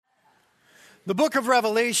The book of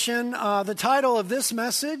Revelation, the title of this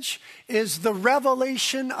message is The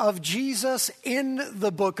Revelation of Jesus in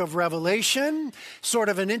the book of Revelation, sort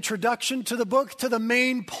of an introduction to the book, to the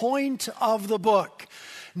main point of the book.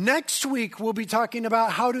 Next week, we'll be talking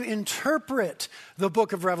about how to interpret the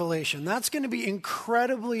book of Revelation. That's going to be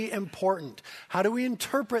incredibly important. How do we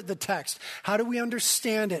interpret the text? How do we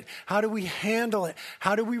understand it? How do we handle it?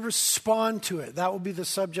 How do we respond to it? That will be the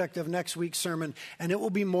subject of next week's sermon, and it will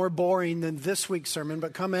be more boring than this week's sermon,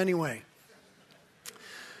 but come anyway.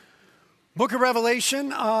 Book of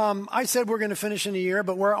Revelation, I said we're going to finish in a year,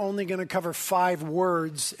 but we're only going to cover 5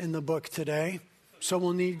 words in the book today, so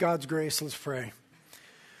we'll need God's grace. Let's pray.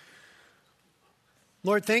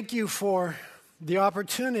 Lord, thank you for the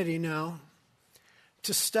opportunity now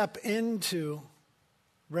to step into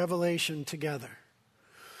Revelation together.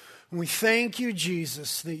 And we thank you,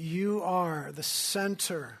 Jesus, that you are the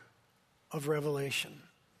center of Revelation.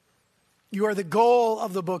 You are the goal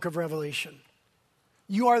of the book of Revelation.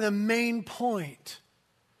 You are the main point.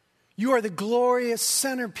 You are the glorious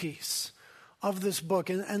centerpiece of this book.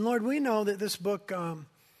 And Lord, we know that this book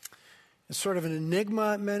it's sort of an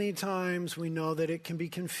enigma many times. We know that it can be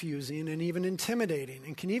confusing and even intimidating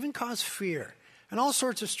and can even cause fear and all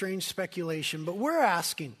sorts of strange speculation. But we're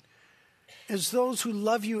asking, as those who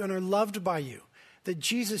love you and are loved by you, that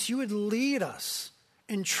Jesus, you would lead us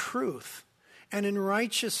in truth and in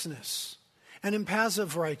righteousness and in paths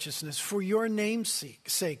of righteousness for your name's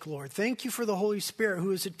sake, Lord. Thank you for the Holy Spirit,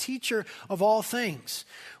 who is a teacher of all things.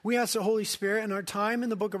 We ask the Holy Spirit, in our time in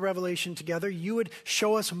the book of Revelation together, you would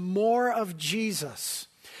show us more of Jesus.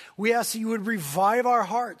 We ask that you would revive our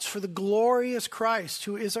hearts for the glorious Christ,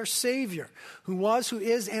 who is our Savior, who was, who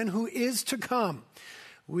is, and who is to come.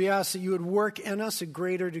 We ask that you would work in us a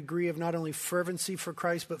greater degree of not only fervency for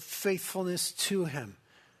Christ, but faithfulness to him.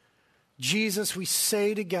 Jesus, we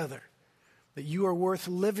say together that you are worth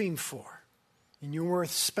living for, and you're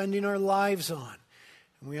worth spending our lives on.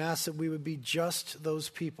 And we ask that we would be just those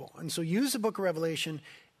people. And so use the book of Revelation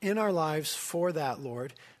in our lives for that,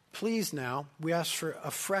 Lord. Please now, we ask for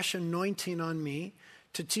a fresh anointing on me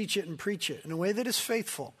to teach it and preach it in a way that is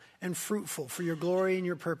faithful and fruitful for your glory and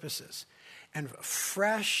your purposes. And a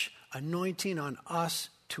fresh anointing on us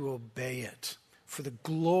to obey it for the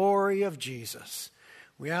glory of Jesus.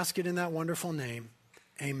 We ask it in that wonderful name.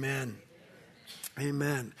 Amen.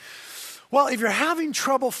 Amen. Well, if you're having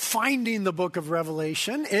trouble finding the book of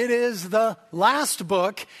Revelation, it is the last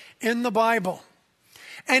book in the Bible.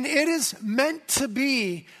 And it is meant to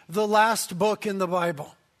be the last book in the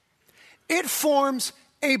Bible. It forms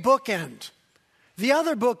a bookend. The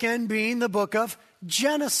other bookend being the book of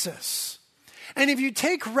Genesis. And if you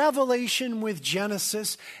take Revelation with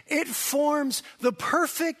Genesis, it forms the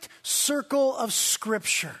perfect circle of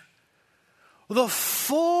Scripture. The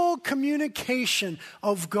full communication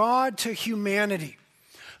of God to humanity.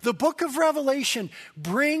 The book of Revelation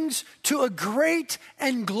brings to a great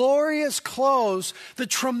and glorious close the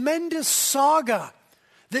tremendous saga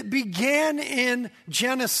that began in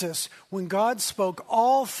Genesis when God spoke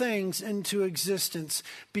all things into existence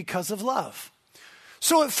because of love.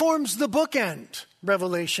 So it forms the bookend,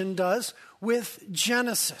 Revelation does, with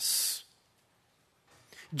Genesis.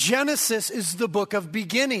 Genesis is the book of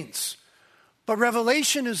beginnings. But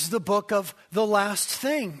Revelation is the book of the last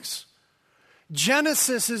things.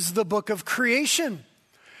 Genesis is the book of creation.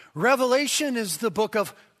 Revelation is the book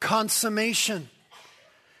of consummation.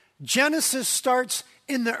 Genesis starts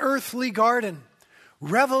in the earthly garden.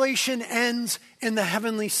 Revelation ends in the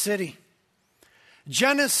heavenly city.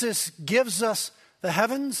 Genesis gives us the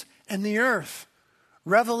heavens and the earth.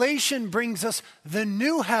 Revelation brings us the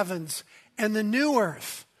new heavens and the new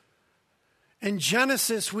earth. In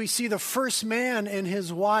Genesis, we see the first man and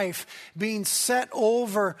his wife being set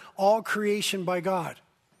over all creation by God.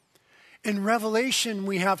 In Revelation,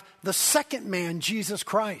 we have the second man, Jesus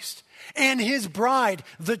Christ, and his bride,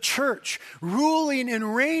 the church, ruling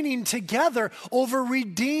and reigning together over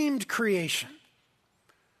redeemed creation.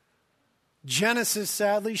 Genesis,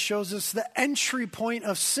 sadly, shows us the entry point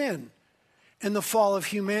of sin and the fall of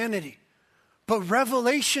humanity. But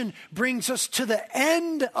Revelation brings us to the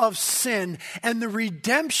end of sin and the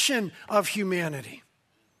redemption of humanity.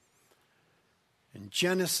 In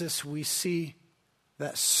Genesis, we see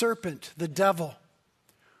that serpent, the devil,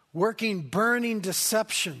 working burning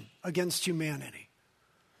deception against humanity.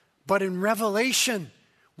 But in Revelation,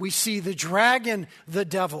 we see the dragon, the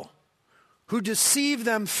devil, who deceived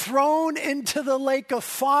them, thrown into the lake of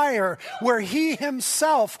fire where he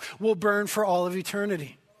himself will burn for all of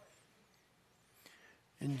eternity.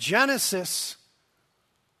 In Genesis,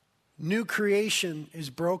 new creation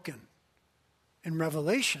is broken. In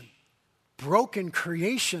Revelation, broken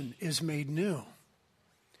creation is made new.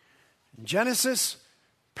 In Genesis,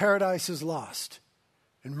 paradise is lost.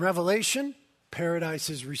 In Revelation, paradise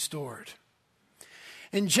is restored.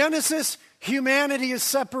 In Genesis, humanity is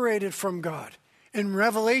separated from God. In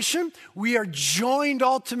Revelation, we are joined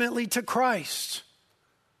ultimately to Christ.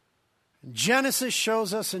 Genesis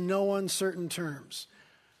shows us in no uncertain terms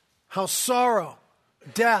how sorrow,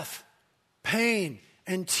 death, pain,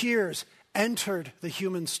 and tears entered the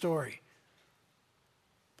human story.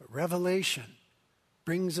 But Revelation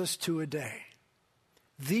brings us to a day,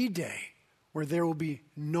 the day where there will be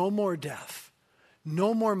no more death,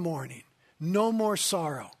 no more mourning, no more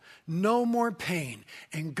sorrow, no more pain,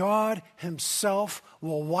 and God himself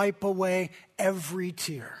will wipe away every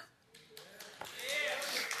tear.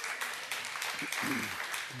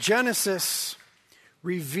 Genesis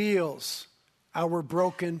reveals our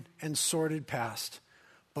broken and sordid past,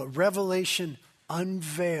 but Revelation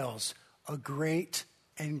unveils a great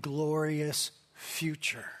and glorious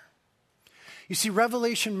future. You see,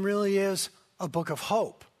 Revelation really is a book of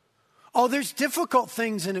hope. Oh, there's difficult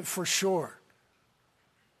things in it for sure.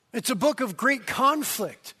 It's a book of great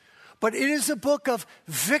conflict, but it is a book of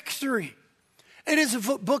victory. It is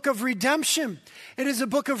a book of redemption. It is a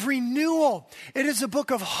book of renewal. It is a book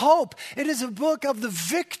of hope. It is a book of the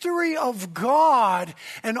victory of God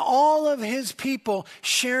and all of his people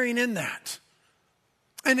sharing in that.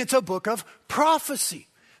 And it's a book of prophecy.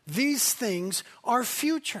 These things are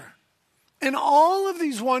future. And all of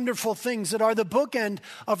these wonderful things that are the bookend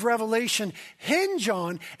of Revelation hinge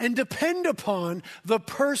on and depend upon the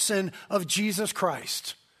person of Jesus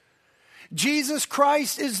Christ. Jesus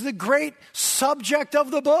Christ is the great subject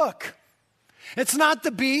of the book. It's not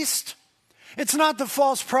the beast. It's not the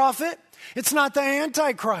false prophet. It's not the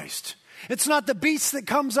Antichrist. It's not the beast that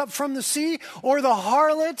comes up from the sea or the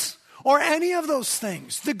harlot or any of those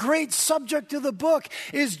things. The great subject of the book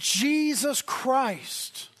is Jesus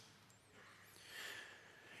Christ.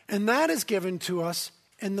 And that is given to us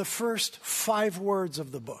in the first 5 words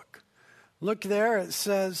of the book. Look there, it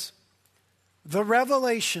says, the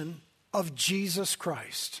revelation of Jesus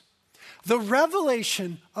Christ. The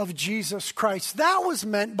revelation of Jesus Christ. That was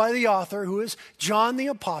meant by the author, who is John the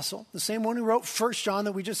Apostle, the same one who wrote 1 John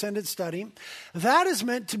that we just ended studying. That is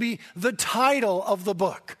meant to be the title of the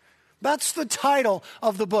book. That's the title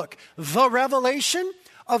of the book. The revelation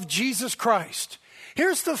of Jesus Christ.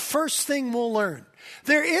 Here's the first thing we'll learn.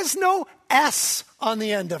 There is no S on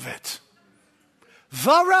the end of it.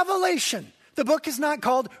 The revelation. The book is not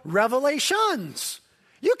called Revelations.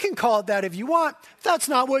 You can call it that if you want. That's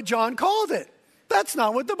not what John called it. That's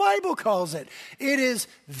not what the Bible calls it. It is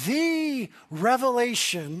the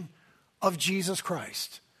revelation of Jesus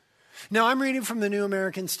Christ. Now, I'm reading from the New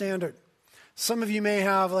American Standard. Some of you may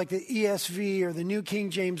have like the ESV or the New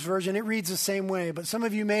King James Version. It reads the same way, but some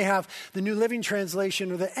of you may have the New Living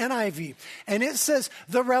Translation or the NIV. And it says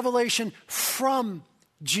the revelation from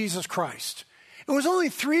Jesus Christ. It was only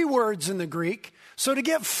 3 words in the Greek. So to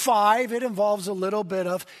get 5, it involves a little bit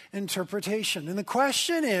of interpretation. And the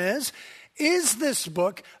question is this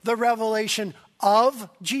book the revelation of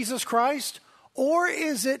Jesus Christ? Or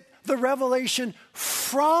is it the revelation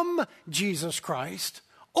from Jesus Christ?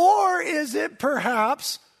 Or is it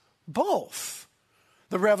perhaps both?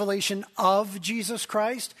 The revelation of Jesus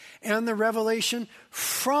Christ and the revelation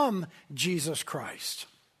from Jesus Christ.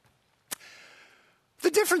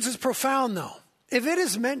 The difference is profound, though. If it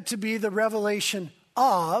is meant to be the revelation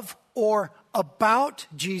of or about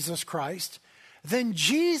Jesus Christ, then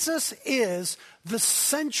Jesus is the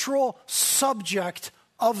central subject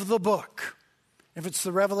of the book. If it's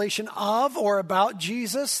the revelation of or about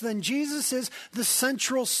Jesus, then Jesus is the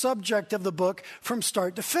central subject of the book from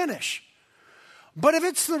start to finish. But if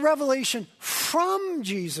it's the revelation from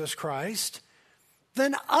Jesus Christ,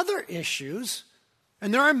 then other issues,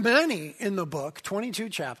 and there are many in the book, 22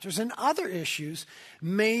 chapters, and other issues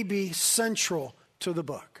may be central to the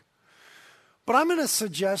book. But I'm going to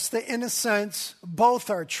suggest that in a sense,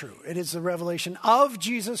 both are true. It is the revelation of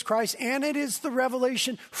Jesus Christ and it is the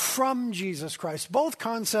revelation from Jesus Christ. Both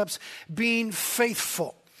concepts being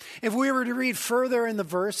faithful. If we were to read further in the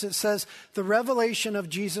verse, it says, the revelation of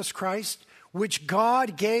Jesus Christ, which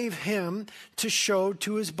God gave him to show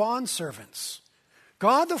to his bondservants.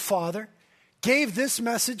 God the Father gave this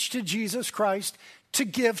message to Jesus Christ to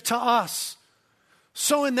give to us.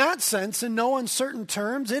 So in that sense, in no uncertain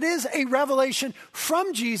terms, it is a revelation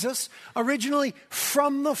from Jesus, originally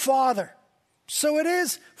from the Father. So it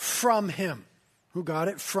is from him, who got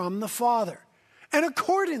it from the Father. And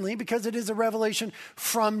accordingly, because it is a revelation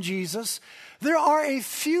from Jesus, there are a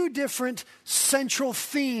few different central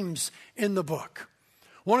themes in the book.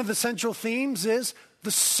 One of the central themes is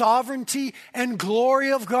the sovereignty and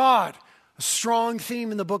glory of God, a strong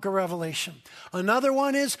theme in the book of Revelation. Another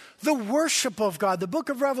one is the worship of God. The book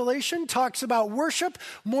of Revelation talks about worship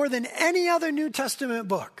more than any other New Testament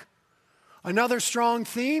book. Another strong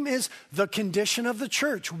theme is the condition of the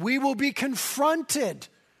church. We will be confronted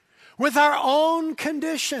with our own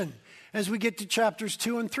condition as we get to chapters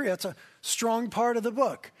 2 and 3. That's a strong part of the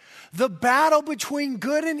book. The battle between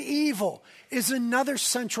good and evil is another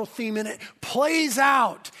central theme, and it plays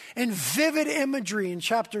out in vivid imagery in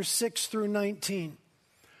chapters 6 through 19.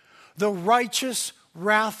 The righteous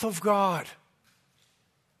wrath of God.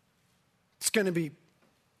 It's going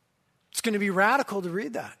to be radical to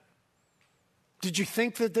read that. Did you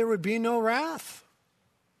think that there would be no wrath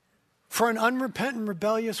for an unrepentant,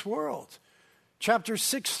 rebellious world? Chapters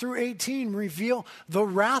 6 through 18 reveal the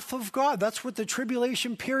wrath of God. That's what the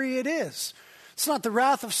tribulation period is. It's not the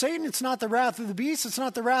wrath of Satan. It's not the wrath of the beast. It's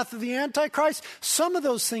not the wrath of the Antichrist. Some of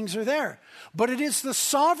those things are there. But it is the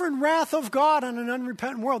sovereign wrath of God on an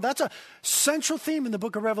unrepentant world. That's a central theme in the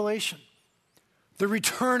book of Revelation. The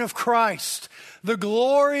return of Christ, the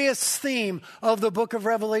glorious theme of the book of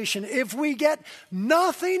Revelation. If we get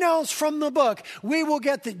nothing else from the book, we will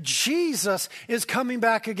get that Jesus is coming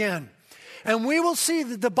back again. And we will see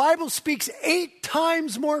that the Bible speaks 8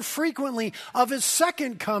 times more frequently of his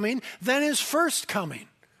second coming than his first coming.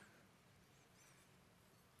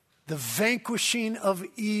 The vanquishing of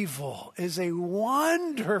evil is a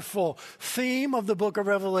wonderful theme of the book of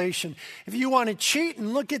Revelation. If you want to cheat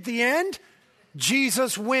and look at the end,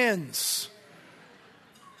 Jesus wins.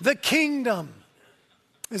 The kingdom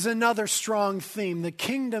is another strong theme, the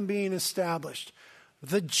kingdom being established.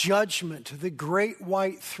 The judgment, the great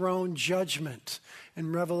white throne judgment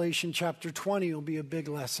in Revelation chapter 20 will be a big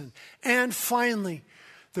lesson. And finally,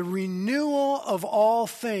 the renewal of all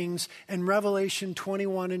things in Revelation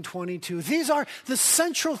 21 and 22. These are the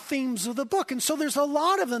central themes of the book. And so there's a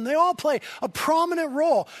lot of them. They all play a prominent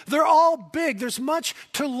role. They're all big. There's much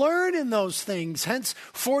to learn in those things. Hence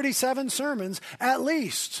 47 sermons at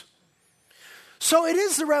least. So it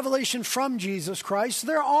is the revelation from Jesus Christ.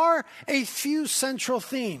 There are a few central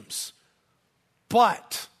themes.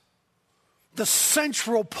 But the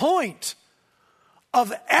central point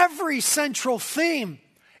of every central theme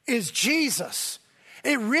is Jesus.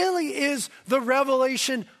 It really is the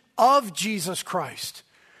revelation of Jesus Christ.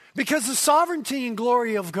 Because the sovereignty and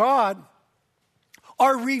glory of God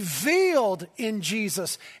are revealed in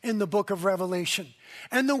Jesus in the book of Revelation.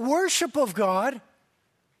 And the worship of God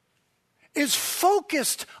is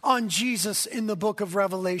focused on Jesus in the book of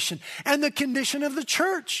Revelation. And the condition of the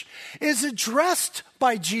church is addressed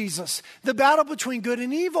by Jesus. The battle between good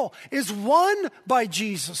and evil is won by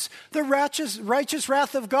Jesus. The righteous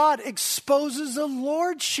wrath of God exposes the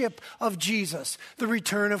lordship of Jesus. The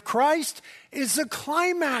return of Christ is the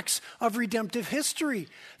climax of redemptive history.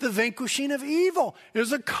 The vanquishing of evil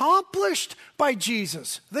is accomplished by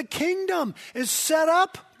Jesus. The kingdom is set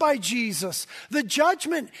up by Jesus. The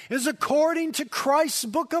judgment is according to Christ's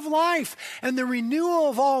book of life. And the renewal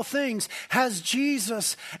of all things has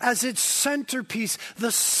Jesus as its centerpiece,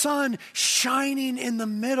 the sun shining in the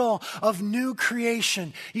middle of new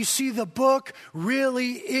creation. You see, the book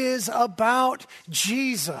really is about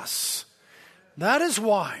Jesus. That is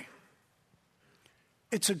why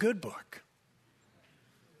it's a good book.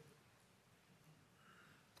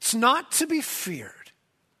 It's not to be feared.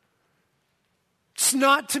 It's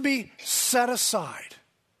not to be set aside.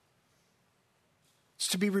 It's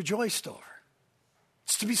to be rejoiced over.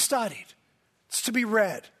 It's to be studied. It's to be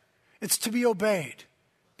read. It's to be obeyed.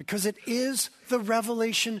 Because it is the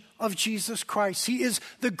revelation of Jesus Christ. He is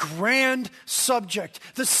the grand subject,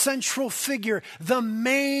 the central figure, the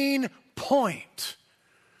main point.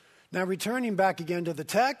 Now, returning back again to the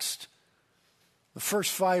text, the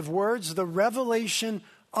first 5 words, the revelation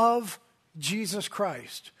of Jesus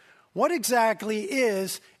Christ. What exactly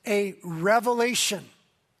is a revelation?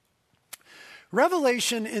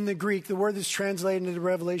 Revelation in the Greek, the word that's translated into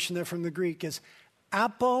revelation there from the Greek is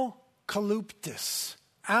apokalyptis.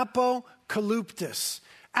 Apokalyptis.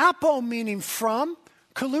 Apo meaning from,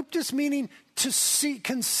 kalyptis meaning to see,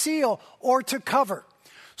 conceal or to cover.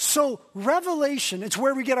 So revelation, it's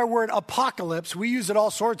where we get our word apocalypse. We use it all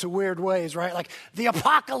sorts of weird ways, right? Like the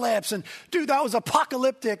apocalypse, and dude, that was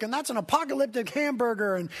apocalyptic, and that's an apocalyptic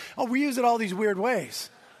hamburger, and we use it all these weird ways.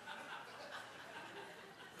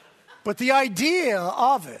 But the idea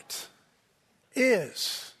of it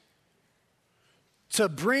is to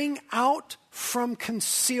bring out from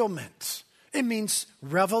concealment. It means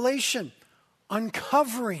revelation,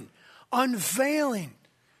 uncovering, unveiling.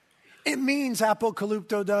 It means,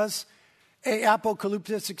 apocalypto does,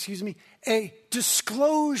 apocalypsis, a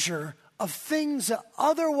disclosure of things that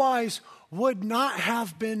otherwise would not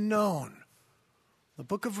have been known. The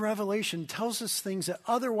book of Revelation tells us things that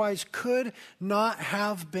otherwise could not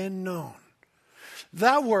have been known.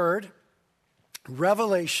 That word,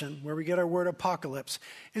 revelation, where we get our word apocalypse,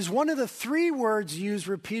 is one of the three words used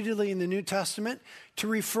repeatedly in the New Testament to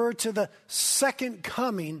refer to the second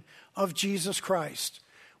coming of Jesus Christ.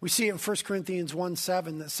 We see it in 1 Corinthians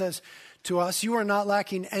 1:7 that says to us, "You are not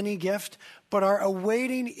lacking any gift, but are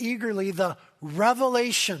awaiting eagerly the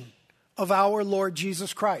revelation of our Lord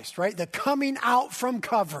Jesus Christ," right? The coming out from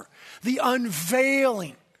cover, the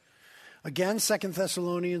unveiling. Again, 2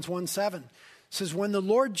 Thessalonians 1:7 says, "When the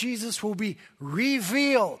Lord Jesus will be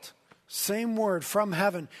revealed," same word, "from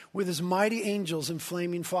heaven with his mighty angels in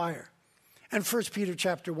flaming fire." And 1 Peter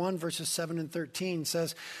chapter 1, verses 7 and 13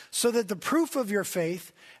 says, "So that the proof of your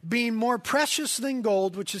faith, being more precious than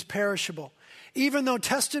gold, which is perishable, even though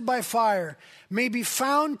tested by fire, may be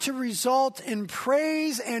found to result in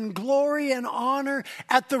praise and glory and honor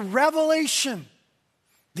at the revelation,"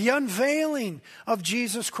 the unveiling of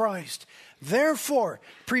Jesus Christ. "Therefore,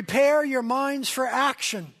 prepare your minds for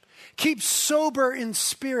action. Keep sober in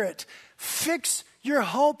spirit. Fix your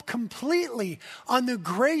hope completely on the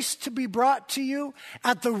grace to be brought to you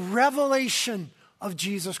at the revelation of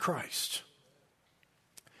Jesus Christ."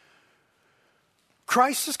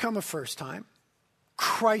 Christ has come a first time.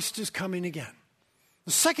 Christ is coming again.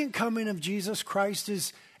 The second coming of Jesus Christ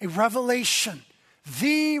is a revelation,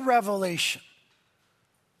 the revelation.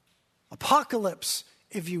 Apocalypse,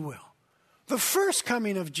 if you will. The first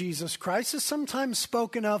coming of Jesus Christ is sometimes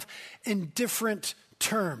spoken of in different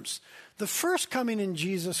terms. The first coming of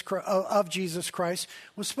Jesus Christ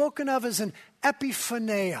was spoken of as an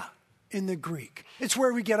epiphania in the Greek. It's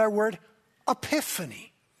where we get our word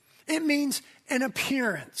epiphany. It means an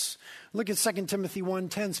appearance. Look at 2 Timothy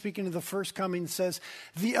 1:10, speaking of the first coming, says,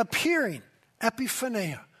 "The appearing,"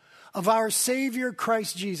 epiphania, "of our Savior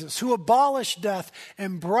Christ Jesus, who abolished death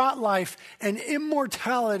and brought life and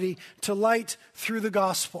immortality to light through the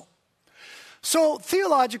gospel." So,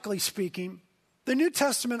 theologically speaking, the New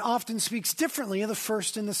Testament often speaks differently of the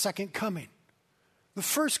first and the second coming. The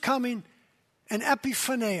first coming, an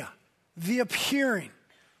epiphania, the appearing.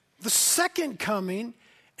 The second coming,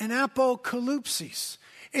 an apocalypsis.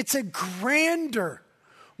 It's a grander,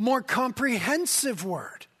 more comprehensive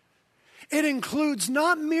word. It includes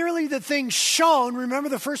not merely the things shown. Remember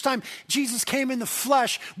the first time Jesus came in the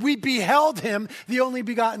flesh, we beheld him, the only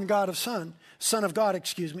begotten Son of God.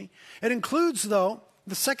 It includes, though,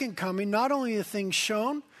 the second coming, not only the things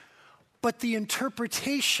shown, but the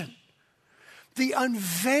interpretation, the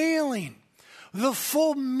unveiling, the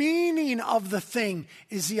full meaning of the thing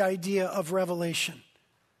is the idea of revelation.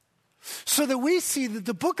 So that we see that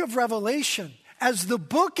the book of Revelation, as the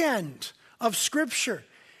bookend of Scripture,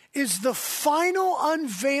 is the final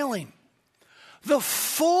unveiling, the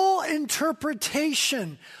full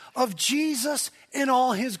interpretation of Jesus in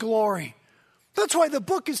all his glory. That's why the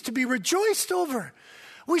book is to be rejoiced over.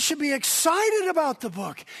 We should be excited about the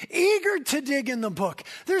book, eager to dig in the book.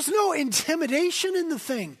 There's no intimidation in the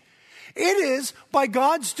thing. It is, by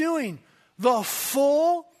God's doing, the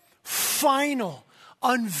full, final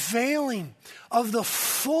unveiling of the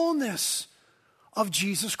fullness of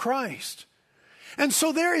Jesus Christ. And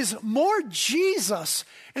so there is more Jesus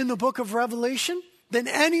in the book of Revelation than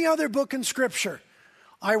any other book in Scripture.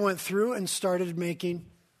 I went through and started making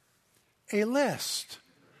a list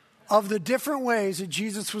of the different ways that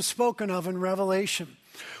Jesus was spoken of in Revelation.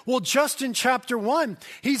 Well, just in chapter 1,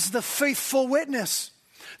 he's the faithful witness,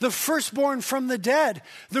 the firstborn from the dead,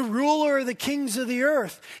 the ruler of the kings of the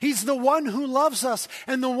earth. He's the one who loves us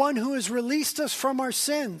and the one who has released us from our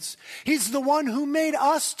sins. He's the one who made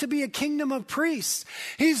us to be a kingdom of priests.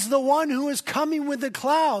 He's the one who is coming with the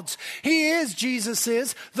clouds. Jesus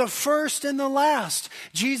is the first and the last.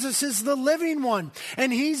 Jesus is the living one.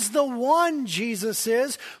 And he's the one, Jesus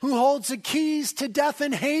is, who holds the keys to death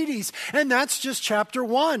and Hades. And that's just chapter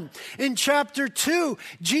 1. In chapter 2,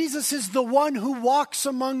 Jesus is the one who walks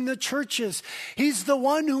among the churches. He's the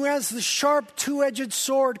one who has the sharp two-edged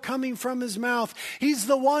sword coming from his mouth. He's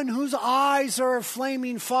the one whose eyes are a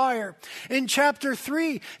flaming fire. In chapter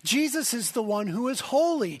 3, Jesus is the one who is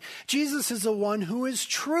holy. Jesus is the one who is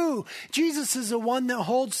true. Jesus is the one that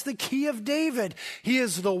holds the key of David. He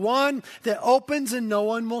is the one that opens and no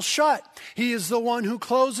one will shut. He is the one who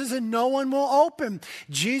closes and no one will open.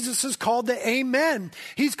 Jesus is called the Amen.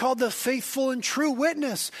 He's called the faithful and true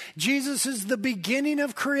witness. Jesus is the beginning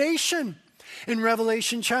of creation. In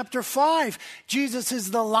Revelation chapter 5, Jesus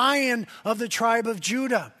is the Lion of the tribe of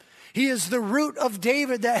Judah. He is the root of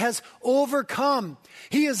David that has overcome.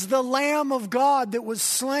 He is the Lamb of God that was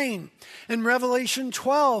slain. In Revelation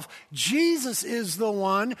 12, Jesus is the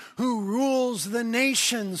one who rules the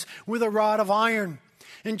nations with a rod of iron.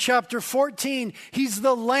 In chapter 14, he's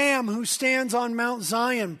the Lamb who stands on Mount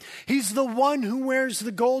Zion. He's the one who wears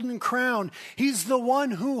the golden crown. He's the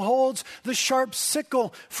one who holds the sharp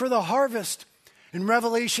sickle for the harvest. In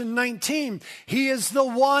Revelation 19, he is the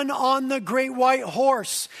one on the great white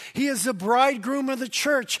horse. He is the bridegroom of the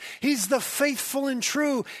church. He's the faithful and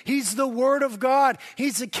true. He's the Word of God.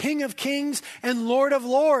 He's the King of kings and Lord of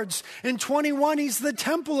lords. In 21, he's the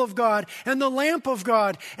temple of God and the lamp of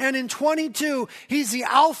God. And in 22, he's the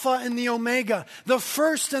Alpha and the Omega, the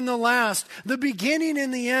first and the last, the beginning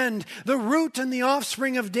and the end, the root and the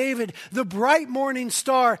offspring of David, the bright morning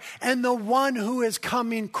star, and the one who is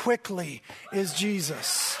coming quickly is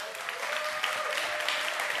Jesus.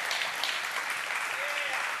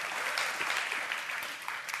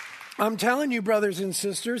 I'm telling you, brothers and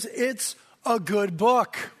sisters, it's a good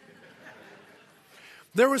book.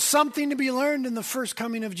 There was something to be learned in the first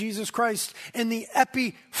coming of Jesus Christ, in the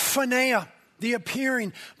epiphania, the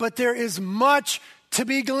appearing, but there is much to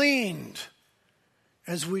be gleaned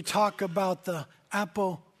as we talk about the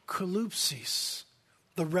apocalypsis,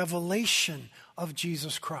 the revelation of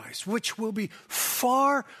Jesus Christ, which will be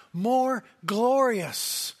far more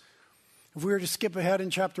glorious. If we were to skip ahead in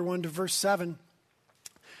chapter 1 to verse 7,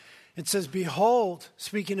 it says, "Behold,"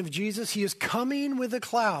 speaking of Jesus, "he is coming with the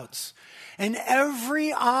clouds, and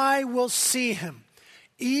every eye will see him,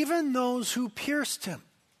 even those who pierced him,"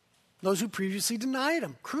 those who previously denied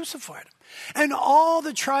him, crucified him. "And all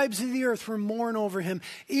the tribes of the earth will mourn over him.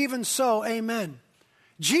 Even so, amen."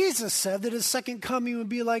 Jesus said that his second coming would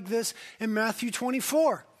be like this in Matthew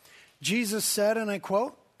 24. Jesus said, and I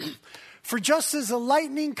quote, "For just as the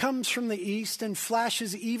lightning comes from the east and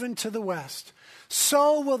flashes even to the west,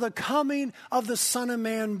 so will the coming of the Son of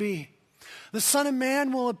Man be. The Son of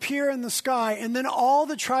Man will appear in the sky, and then all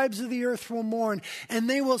the tribes of the earth will mourn, and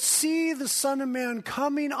they will see the Son of Man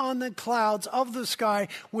coming on the clouds of the sky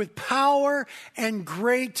with power and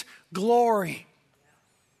great glory."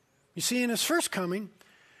 You see, in his first coming,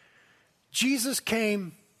 Jesus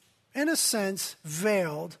came, in a sense,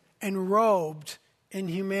 veiled and robed in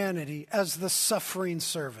humanity as the suffering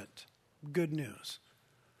servant. Good news.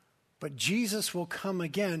 But Jesus will come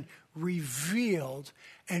again revealed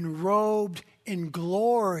and robed in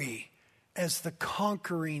glory as the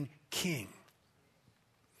conquering king.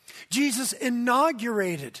 Jesus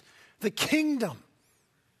inaugurated the kingdom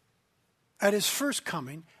at his first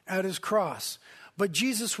coming, at his cross. But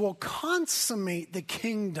Jesus will consummate the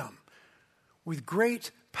kingdom with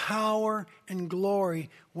great power and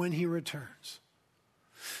glory when he returns.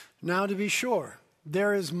 Now, to be sure,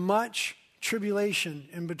 there is much tribulation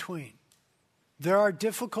in between. There are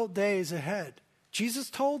difficult days ahead.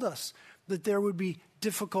 Jesus told us that there would be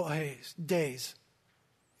difficult days.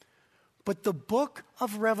 But the book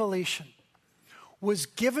of Revelation was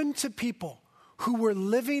given to people who were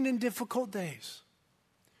living in difficult days,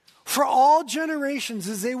 for all generations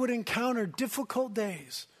as they would encounter difficult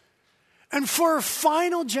days. And for a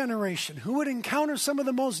final generation who would encounter some of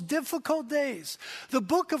the most difficult days, the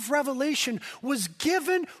book of Revelation was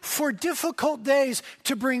given for difficult days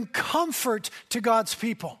to bring comfort to God's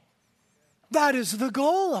people. That is the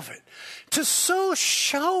goal of it. To so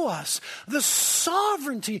show us the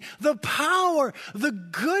sovereignty, the power, the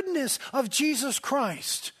goodness of Jesus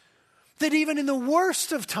Christ, that even in the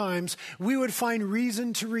worst of times, we would find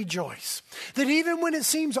reason to rejoice. That even when it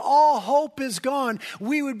seems all hope is gone,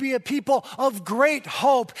 we would be a people of great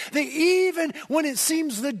hope. That even when it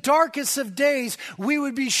seems the darkest of days, we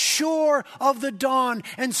would be sure of the dawn,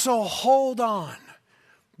 and so hold on.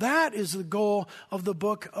 That is the goal of the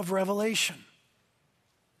book of Revelation.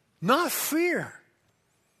 Not fear.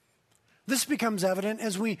 This becomes evident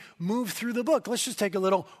as we move through the book. Let's just take a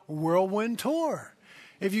little whirlwind tour.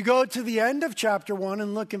 If you go to the end of chapter 1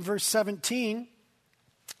 and look in verse 17,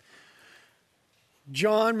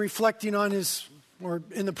 John, reflecting on or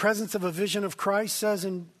in the presence of a vision of Christ, says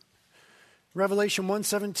in Revelation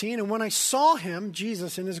 1:17, "And when I saw him,"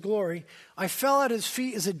 Jesus in his glory, "I fell at his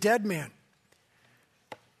feet as a dead man."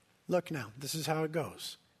 Look now, this is how it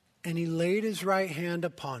goes. "And he laid his right hand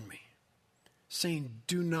upon me, saying,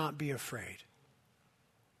 'Do not be afraid.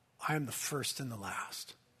 I am the first and the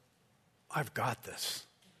last. I've got this.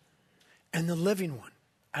 And the living one.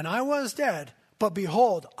 And I was dead, but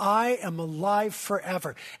behold, I am alive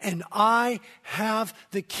forever. And I have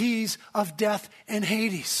the keys of death and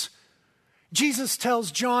Hades.'" Jesus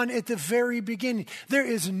tells John at the very beginning, there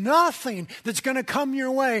is nothing that's going to come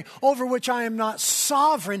your way over which I am not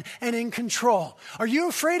sovereign and in control. Are you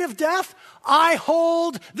afraid of death? I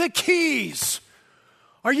hold the keys.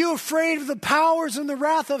 Are you afraid of the powers and the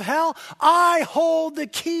wrath of hell? I hold the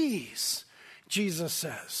keys, Jesus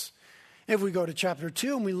says. If we go to chapter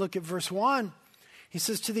 2 and we look at verse 1, he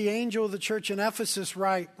says, to the angel of the church in Ephesus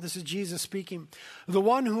write, this is Jesus speaking, the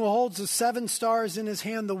one who holds the 7 stars in his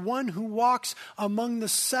hand, the one who walks among the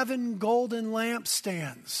 7 golden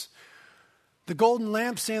lampstands. The golden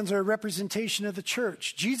lampstands are a representation of the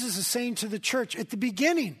church. Jesus is saying to the church at the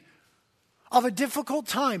beginning of a difficult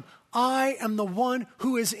time, I am the one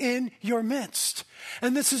who is in your midst.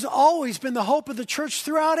 And this has always been the hope of the church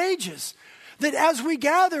throughout ages. That as we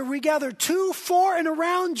gather to, for, and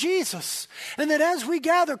around Jesus. And that as we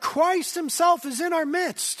gather, Christ himself is in our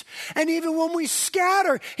midst. And even when we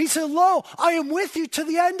scatter, he said, lo, I am with you to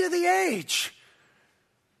the end of the age.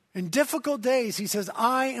 In difficult days, he says,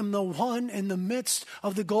 I am the one in the midst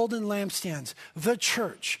of the golden lampstands, the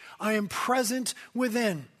church. I am present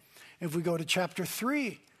within. If we go to chapter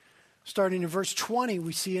 3, starting in verse 20,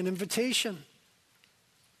 we see an invitation.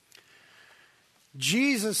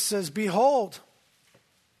 Jesus says, behold,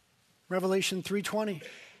 Revelation 3:20,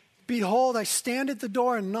 behold, I stand at the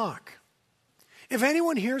door and knock. If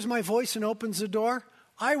anyone hears my voice and opens the door,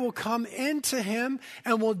 I will come into him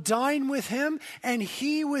and will dine with him and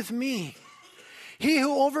he with me. He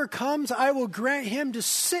who overcomes, I will grant him to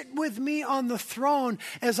sit with me on the throne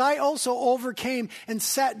as I also overcame and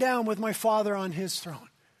sat down with my Father on his throne.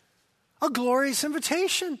 A glorious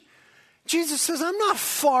invitation. Jesus says, I'm not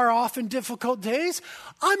far off in difficult days.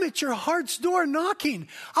 I'm at your heart's door knocking.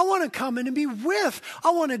 I want to come in and be with.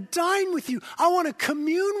 I want to dine with you. I want to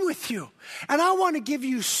commune with you. And I want to give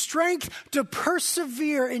you strength to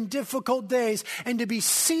persevere in difficult days and to be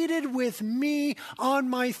seated with me on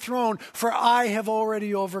my throne, for I have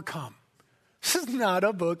already overcome. This is not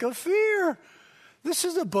a book of fear. This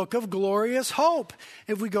is a book of glorious hope.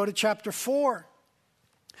 If we go to chapter 4,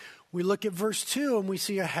 we look at verse 2 and we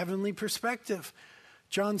see a heavenly perspective.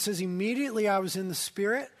 John says, immediately I was in the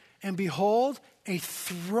Spirit, and behold, a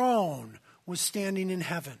throne was standing in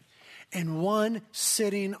heaven, and one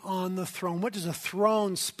sitting on the throne. What does a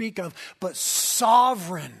throne speak of? But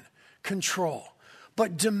sovereign control,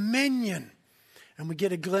 but dominion. And we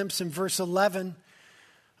get a glimpse in verse 11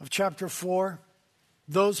 of chapter 4.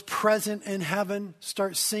 Those present in heaven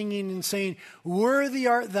start singing and saying, worthy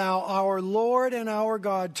art thou, our Lord and our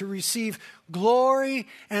God, to receive glory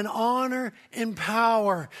and honor and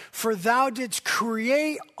power. For thou didst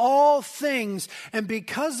create all things, and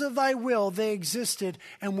because of thy will they existed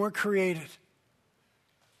and were created.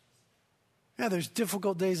 Yeah, there's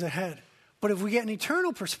difficult days ahead. But if we get an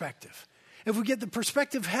eternal perspective, if we get the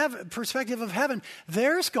perspective of heaven,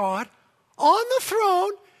 there's God on the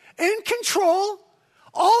throne, in control,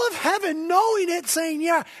 all of heaven knowing it, saying,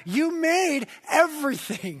 yeah, you made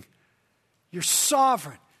everything. You're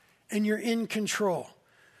sovereign and you're in control.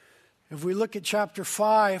 If we look at chapter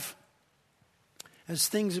 5, as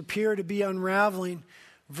things appear to be unraveling,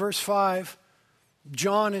 verse 5,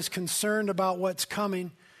 John is concerned about what's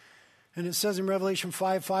coming. And it says in Revelation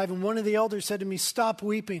 5:5, and one of the elders said to me, stop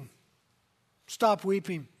weeping. Stop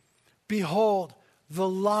weeping. Behold, the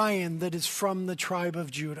Lion that is from the tribe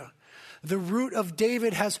of Judah. The root of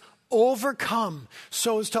David has overcome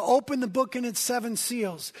so as to open the book and its 7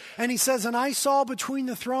 seals. And he says, and I saw between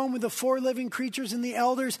the throne with the 4 living creatures and the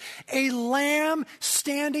elders a lamb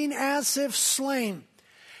standing as if slain,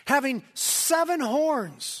 having 7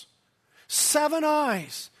 horns, 7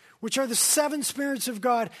 eyes, which are the 7 spirits of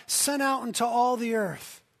God sent out into all the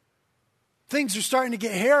earth. Things are starting to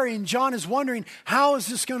get hairy, and John is wondering, how is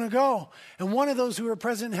this going to go? And one of those who were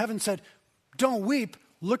present in heaven said, don't weep.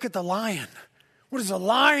 Look at the lion. What does a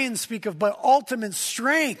lion speak of but ultimate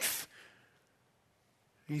strength?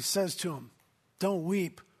 He says to him, don't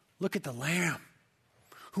weep. Look at the lamb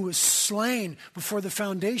who was slain before the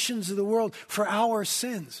foundations of the world for our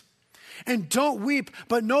sins. And don't weep,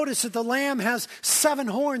 but notice that the lamb has 7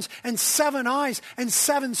 horns and 7 eyes and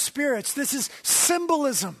 7 spirits. This is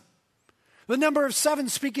symbolism. The number of 7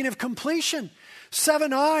 speaking of completion.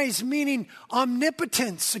 7 eyes meaning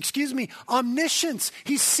omniscience.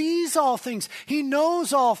 He sees all things. He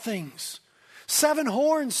knows all things. 7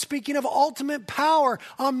 horns speaking of ultimate power,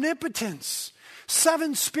 omnipotence.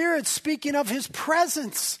 7 spirits speaking of his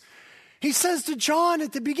presence. He says to John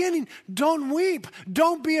at the beginning, don't weep,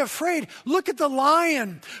 don't be afraid. Look at the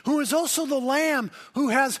lion, who is also the lamb, who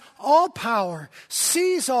has all power,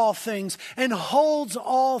 sees all things, and holds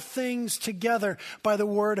all things together by the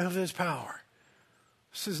word of his power.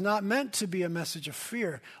 This is not meant to be a message of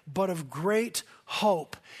fear, but of great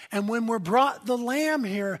hope. And when we're brought the Lamb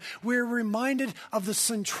here, we're reminded of the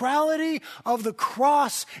centrality of the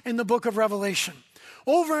cross in the book of Revelation.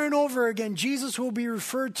 Over and over again, Jesus will be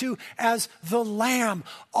referred to as the Lamb,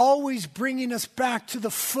 always bringing us back to the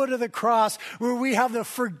foot of the cross, where we have the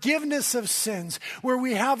forgiveness of sins, where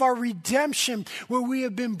we have our redemption, where we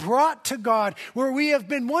have been brought to God, where we have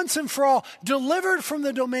been once and for all delivered from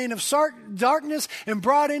the domain of darkness and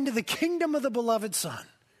brought into the kingdom of the beloved Son.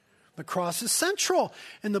 The cross is central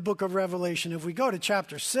in the book of Revelation. If we go to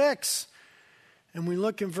chapter 6 and we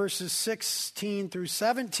look in verses 16 through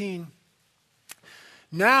 17,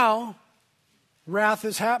 now, wrath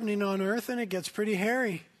is happening on earth, and it gets pretty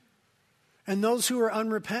hairy. And those who are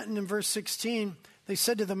unrepentant, in verse 16, they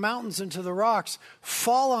said to the mountains and to the rocks,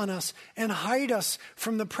 fall on us and hide us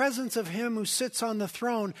from the presence of him who sits on the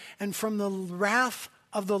throne and from the wrath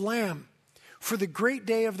of the Lamb. For the great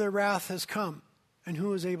day of their wrath has come, and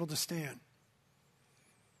who is able to stand?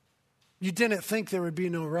 You didn't think there would be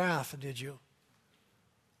no wrath, did you?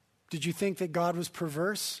 Did you think that God was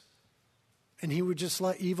perverse? And he would just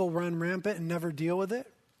let evil run rampant and never deal with it?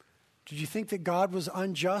 Did you think that God was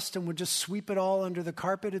unjust and would just sweep it all under the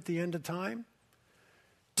carpet at the end of time?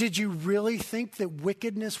 Did you really think that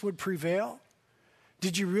wickedness would prevail?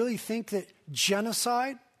 Did you really think that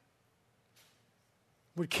genocide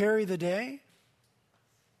would carry the day?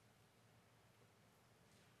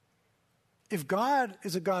 If God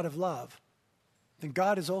is a God of love, then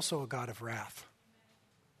God is also a God of wrath.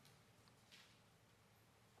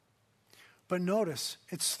 But notice,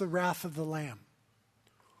 it's the wrath of the Lamb.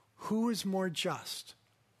 Who is more just?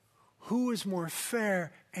 Who is more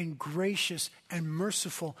fair and gracious and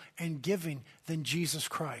merciful and giving than Jesus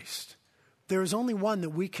Christ? There is only one that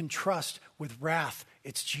we can trust with wrath.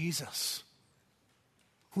 It's Jesus,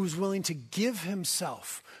 who's willing to give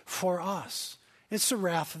himself for us. It's the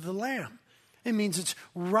wrath of the Lamb. It means it's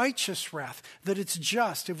righteous wrath, that it's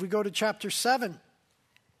just. If we go to chapter 7,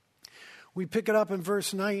 we pick it up in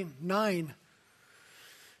verse 9.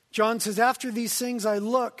 John says, after these things I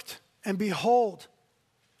looked, and behold,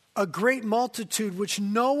 a great multitude which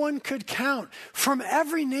no one could count, from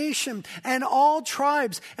every nation and all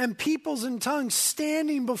tribes and peoples and tongues,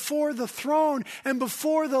 standing before the throne and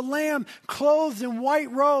before the Lamb, clothed in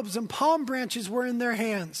white robes, and palm branches were in their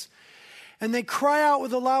hands. And they cry out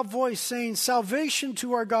with a loud voice, saying, salvation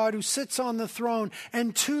to our God who sits on the throne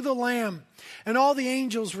and to the Lamb. And all the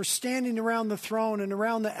angels were standing around the throne and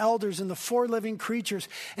around the elders and the four living creatures.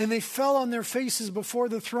 And they fell on their faces before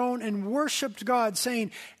the throne and worshiped God, saying,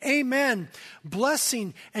 amen.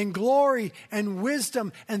 Blessing and glory and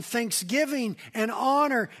wisdom and thanksgiving and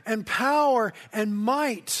honor and power and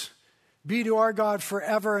might be to our God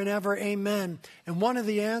forever and ever. Amen. And one of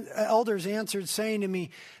the elders answered, saying to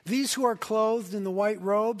me, these who are clothed in the white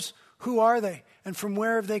robes, who are they? And from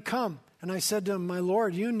where have they come? And I said to him, my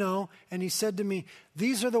Lord, you know. And he said to me,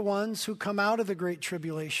 these are the ones who come out of the great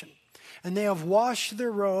tribulation. And they have washed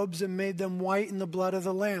their robes and made them white in the blood of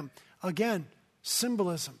the Lamb. Again,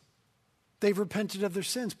 symbolism. They've repented of their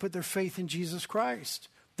sins, put their faith in Jesus Christ.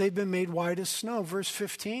 They've been made white as snow. Verse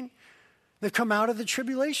 15. They've come out of the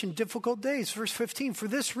tribulation, difficult days. Verse 15, for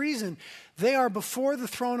this reason, they are before the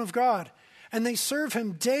throne of God, and they serve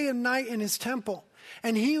him day and night in his temple.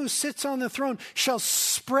 And he who sits on the throne shall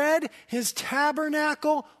spread his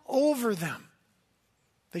tabernacle over them.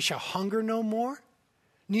 They shall hunger no more,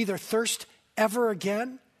 neither thirst ever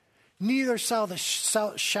again. Neither shall the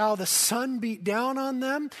sun beat down on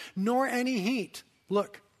them, nor any heat.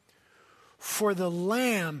 Look, for the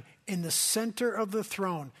Lamb in the center of the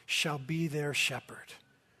throne shall be their shepherd,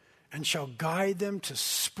 and shall guide them to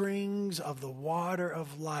springs of the water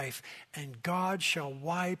of life, and God shall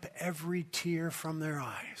wipe every tear from their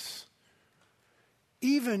eyes.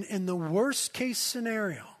 Even in the worst case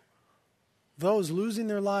scenario, those losing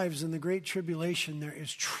their lives in the Great Tribulation, there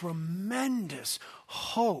is tremendous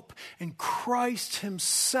hope in Christ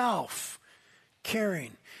himself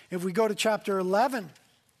caring. If we go to chapter 11,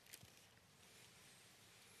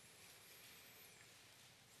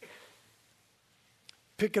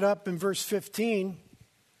 pick it up in verse 15.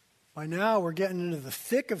 By now we're getting into the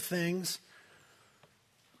thick of things.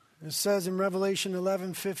 It says in Revelation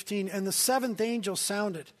 11:15, and the seventh angel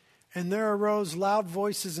sounded, and there arose loud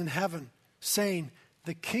voices in heaven, saying,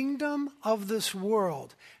 the kingdom of this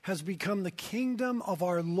world has become the kingdom of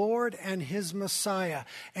our Lord and his Messiah,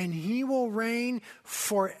 and he will reign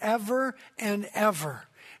forever and ever.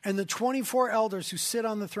 And the 24 elders who sit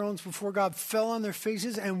on the thrones before God fell on their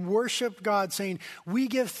faces and worshiped God, saying, "We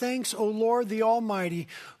give thanks, O Lord, the Almighty,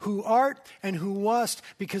 who art and who wast,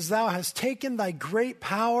 because thou hast taken thy great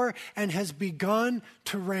power and has begun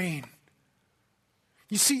to reign."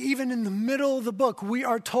 You see, even in the middle of the book, we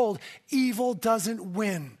are told evil doesn't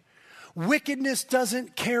win. Wickedness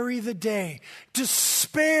doesn't carry the day.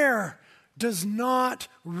 Despair does not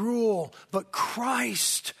rule, but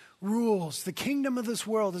Christ rules. The kingdom of this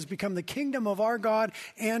world has become the kingdom of our God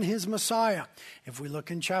and his Messiah. If we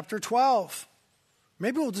look in chapter 12,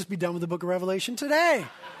 maybe we'll just be done with the book of Revelation today.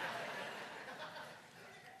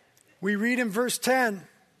 We read in verse 10,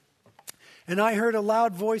 "And I heard a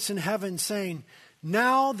loud voice in heaven saying,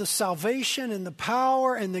 now the salvation and the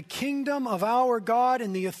power and the kingdom of our God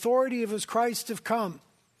and the authority of his Christ have come.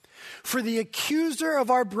 For the accuser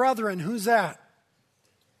of our brethren," who's that?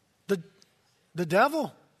 The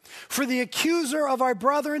devil. "For the accuser of our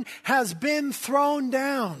brethren has been thrown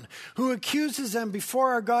down, who accuses them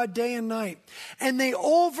before our God day and night. And they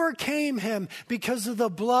overcame him because of the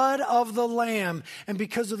blood of the Lamb and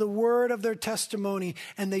because of the word of their testimony.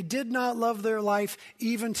 And they did not love their life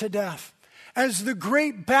even to death." As the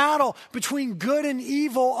great battle between good and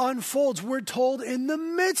evil unfolds, we're told in the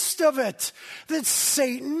midst of it that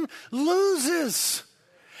Satan loses.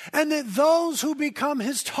 And that those who become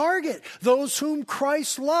his target, those whom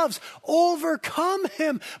Christ loves, overcome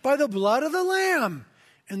him by the blood of the Lamb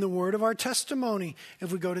and the word of our testimony.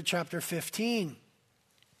 If we go to chapter 15.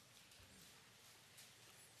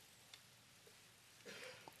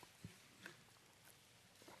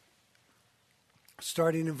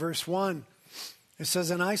 Starting in verse 1, it says,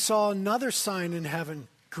 "And I saw another sign in heaven,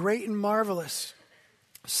 great and marvelous.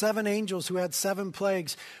 7 angels who had 7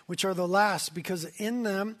 plagues, which are the last, because in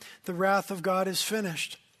them the wrath of God is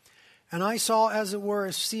finished. And I saw, as it were,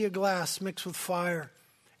 a sea of glass mixed with fire.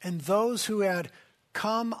 And those who had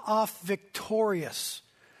come off victorious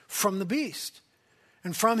from the beast,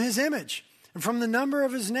 and from his image, and from the number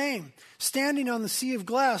of his name, standing on the sea of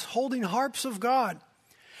glass, holding harps of God.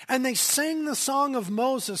 And they sang the song of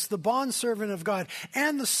Moses, the bondservant of God,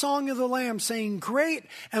 and the song of the Lamb, saying, Great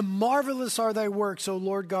and marvelous are thy works, O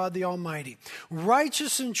Lord God the Almighty.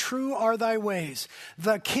 Righteous and true are thy ways.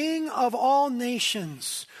 The King of all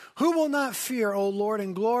nations, who will not fear, O Lord,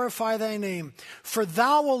 and glorify thy name? For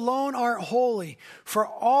thou alone art holy. For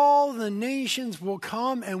all the nations will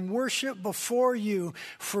come and worship before you,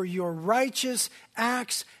 for your righteous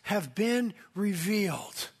acts have been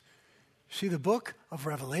revealed." See, the book of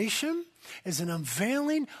Revelation is an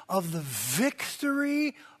unveiling of the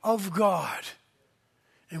victory of God.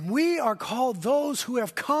 And we are called those who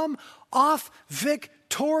have come off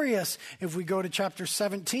victorious. If we go to chapter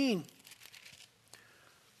 17.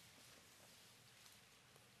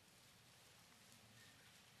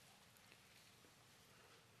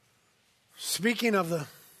 Speaking of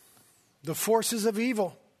the forces of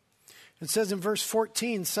evil, it says in verse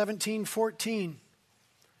 14, 17:14.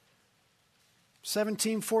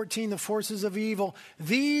 17:14, the forces of evil.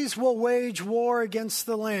 "These will wage war against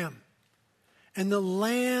the Lamb, and the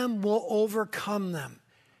Lamb will overcome them,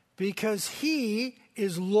 because he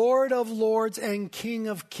is Lord of lords and King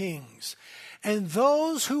of kings. And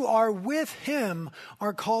those who are with him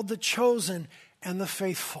are called the chosen and the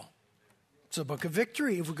faithful." It's a book of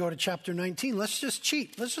victory. If we go to chapter 19, let's just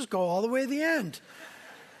cheat. Let's just go all the way to the end.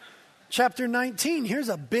 Chapter 19, here's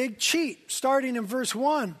a big cheat, starting in verse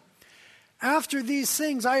 1. "After these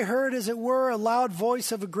things I heard, as it were, a loud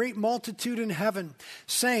voice of a great multitude in heaven,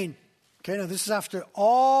 saying," okay, now this is after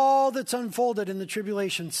all that's unfolded in the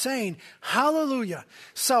tribulation, saying, "Hallelujah,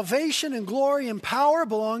 salvation and glory and power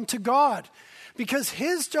belong to God, because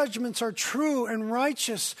his judgments are true and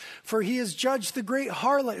righteous, for he has judged the great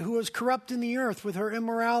harlot who was corrupting the earth with her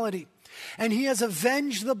immorality, and he has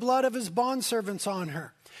avenged the blood of his bondservants on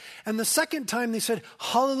her." And the second time they said,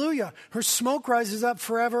 "Hallelujah, her smoke rises up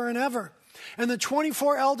forever and ever." And the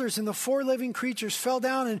 24 elders and the 4 living creatures fell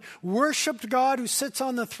down and worshiped God who sits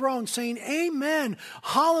on the throne, saying, "Amen,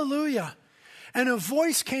 hallelujah." And a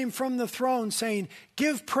voice came from the throne saying,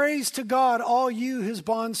 "Give praise to God, all you his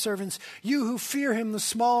bondservants, you who fear him, the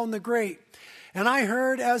small and the great." And I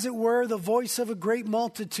heard, as it were, the voice of a great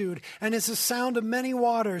multitude, and as the sound of many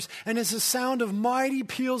waters, and as the sound of mighty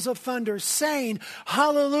peals of thunder, saying,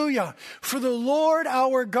 "Hallelujah, for the Lord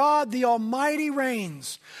our God, the Almighty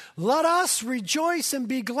reigns. Let us rejoice and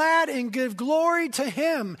be glad and give glory to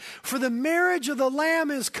him, for the marriage of the Lamb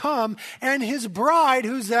is come, and his bride,"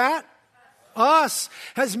 who's that? Us,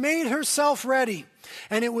 "has made herself ready.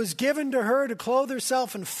 And it was given to her to clothe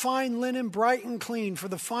herself in fine linen, bright and clean, for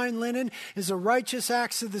the fine linen is the righteous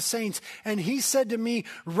acts of the saints. And he said to me,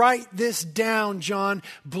 write this down, John.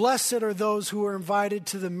 Blessed are those who are invited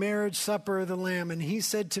to the marriage supper of the Lamb. And he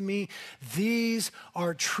said to me, these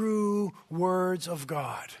are true words of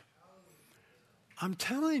God. I'm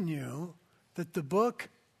telling you that the book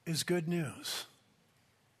is good news.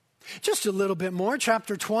 Just a little bit more,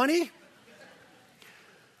 chapter 20.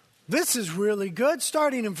 This is really good,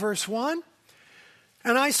 starting in verse 1.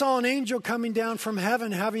 And I saw an angel coming down from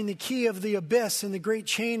heaven, having the key of the abyss and the great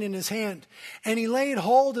chain in his hand. And he laid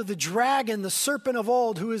hold of the dragon, the serpent of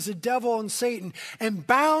old, who is the devil and Satan, and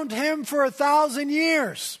bound him for 1,000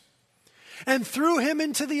 years, and threw him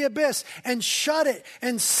into the abyss, and shut it,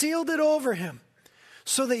 and sealed it over him,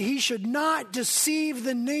 so that he should not deceive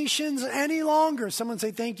the nations any longer. Someone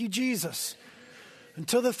say, thank you, Jesus.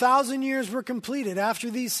 Until the 1,000 years were completed. After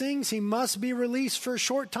these things, he must be released for a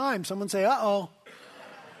short time. Someone say, uh-oh.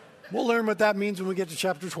 We'll learn what that means when we get to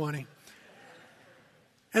chapter 20.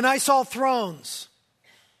 And I saw thrones,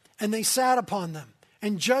 and they sat upon them,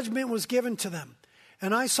 and judgment was given to them.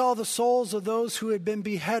 And I saw the souls of those who had been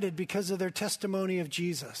beheaded because of their testimony of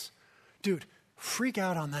Jesus. Dude, freak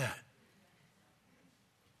out on that.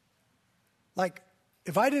 Like,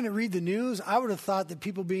 if I didn't read the news, I would have thought that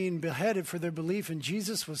people being beheaded for their belief in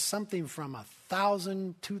Jesus was something from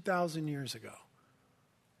 1,000, 2,000 years ago.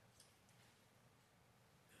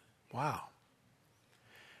 Wow.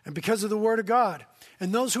 And because of the word of God,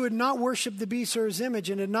 and those who had not worshipped the beast or his image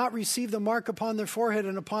and had not received the mark upon their forehead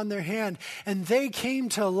and upon their hand, and they came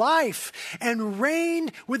to life and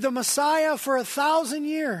reigned with the Messiah for 1,000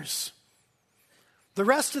 years. The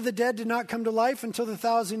rest of the dead did not come to life until the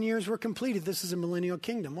 1,000 years were completed. This is a millennial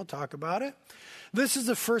kingdom. We'll talk about it. This is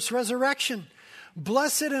the first resurrection.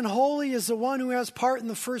 Blessed and holy is the one who has part in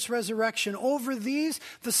the first resurrection. Over these,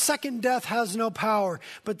 the second death has no power,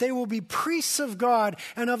 but they will be priests of God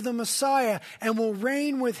and of the Messiah and will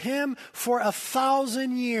reign with him for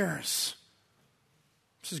 1,000 years.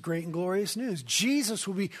 This is great and glorious news. Jesus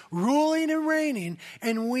will be ruling and reigning,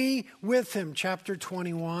 and we with him. Chapter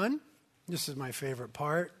 21. This is my favorite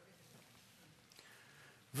part.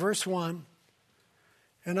 Verse 1,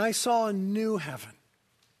 and I saw a new heaven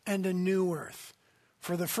and a new earth.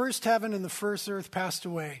 For the first heaven and the first earth passed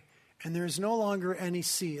away, and there is no longer any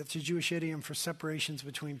sea. It's a Jewish idiom for separations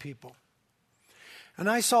between people. And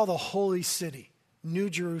I saw the holy city, New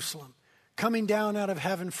Jerusalem, coming down out of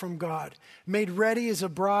heaven from God, made ready as a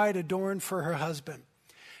bride adorned for her husband.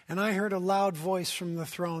 And I heard a loud voice from the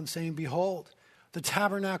throne saying, behold, the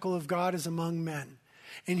tabernacle of God is among men,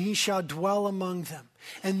 and he shall dwell among them,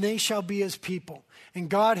 and they shall be his people, and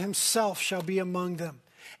God himself shall be among them,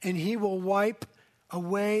 and he will wipe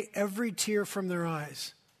away every tear from their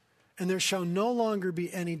eyes, and there shall no longer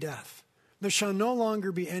be any death. There shall no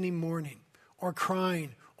longer be any mourning, or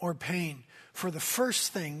crying, or pain, for the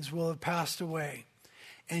first things will have passed away.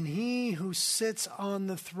 And he who sits on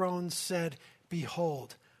the throne said,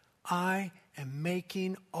 behold, I am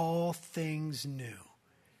making all things new.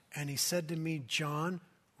 And he said to me, John,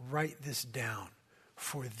 write this down,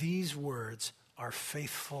 for these words are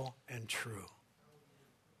faithful and true.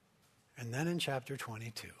 And then in chapter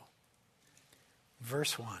 22,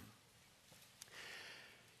 verse 1.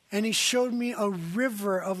 And he showed me a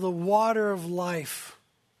river of the water of life,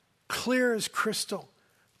 clear as crystal,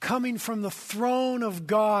 coming from the throne of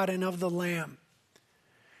God and of the Lamb,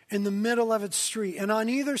 in the middle of its street. And on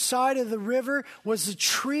either side of the river was the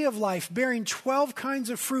tree of life, bearing 12 kinds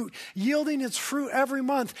of fruit, yielding its fruit every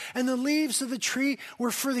month. And the leaves of the tree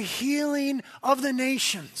were for the healing of the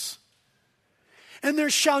nations. And there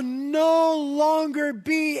shall no longer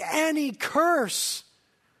be any curse.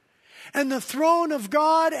 And the throne of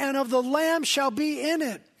God and of the Lamb shall be in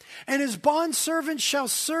it. And his bondservants shall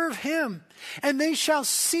serve him. And they shall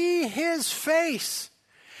see his face.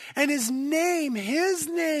 And his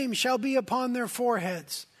name shall be upon their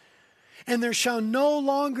foreheads. And there shall no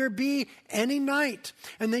longer be any night.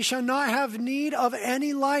 And they shall not have need of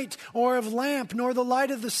any light or of lamp, nor the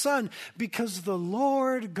light of the sun, because the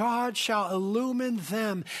Lord God shall illumine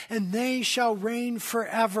them, and they shall reign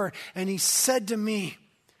forever. And he said to me,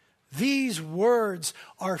 these words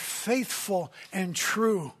are faithful and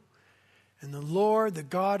true. And the Lord, the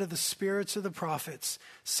God of the spirits of the prophets,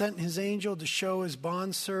 sent his angel to show his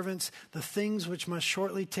bondservants the things which must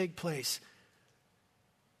shortly take place.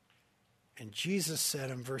 And Jesus said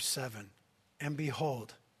in verse 7, and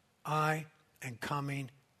behold, I am coming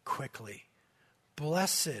quickly.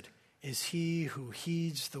 Blessed is he who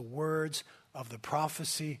heeds the words of the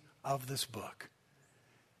prophecy of this book.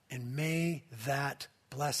 And may that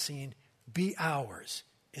blessing be ours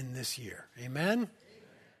in this year. Amen?